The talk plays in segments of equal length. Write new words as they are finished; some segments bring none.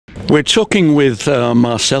We're talking with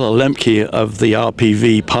Marcella Lemke of the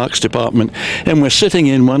RPV Parks Department, and we're sitting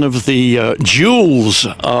in one of the jewels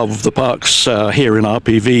of the parks here in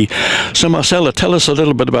RPV. So Marcella, tell us a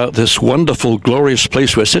little bit about this wonderful, glorious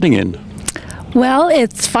place we're sitting in. Well,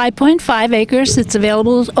 it's 5.5 acres. It's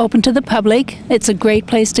available, open to the public. It's a great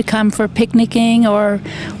place to come for picnicking or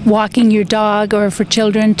walking your dog, or for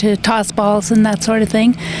children to toss balls and that sort of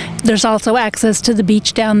thing. There's also access to the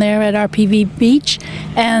beach down there at RPV Beach,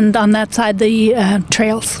 and on that side the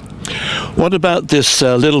trails. What about this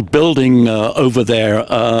little building over there?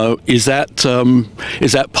 Is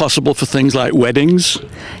that possible for things like weddings?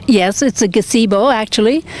 Yes, it's a gazebo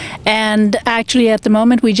actually, and actually at the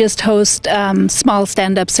moment we just host small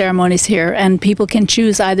stand-up ceremonies here, and people can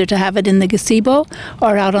choose either to have it in the gazebo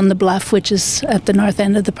or out on the bluff, which is at the north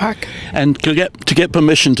end of the park. And to get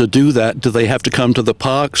permission to do that, do they have to come to the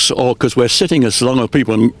parks, or because we're sitting, as long as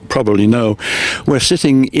people probably know, we're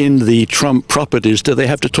sitting in the Trump properties, do they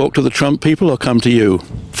have to talk to the Trump people or come to you?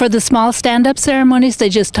 For the small stand-up ceremonies, they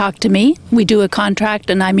just talk to me. We do a contract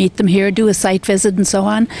and I meet them here, do a site visit and so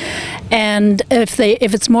on. And if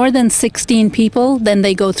it's more than 16 people, then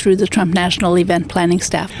they go through the Trump National Event Planning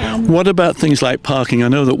staff. What about things like parking? I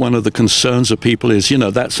know that one of the concerns of people is,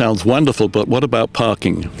 that sounds wonderful, but what about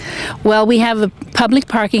parking? Well, we have a public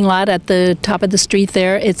parking lot at the top of the street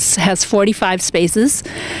there. It has 45 spaces,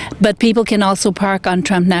 but people can also park on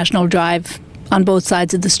Trump National Drive on both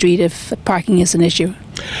sides of the street if parking is an issue.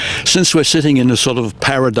 Since we're sitting in a sort of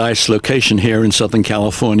paradise location here in Southern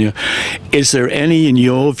California, is there any, in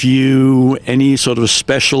your view, any sort of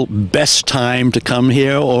special best time to come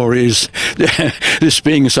here, or is this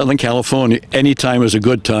being in Southern California, any time is a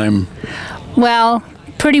good time? Well,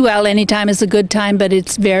 pretty well any time is a good time, but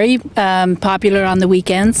it's very popular on the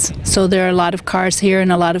weekends, so there are a lot of cars here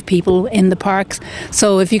and a lot of people in the parks.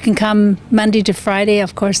 So if you can come Monday to Friday,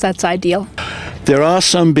 of course that's ideal. There are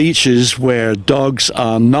some beaches where dogs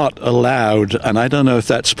are not allowed, and I don't know if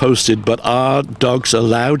that's posted, but are dogs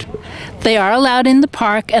allowed? They are allowed in the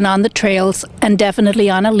park and on the trails, and definitely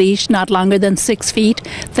on a leash, not longer than 6 feet.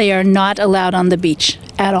 They are not allowed on the beach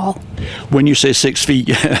at all. When you say 6 feet,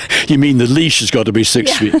 you mean the leash has got to be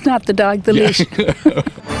 6 feet? Not the dog, the leash.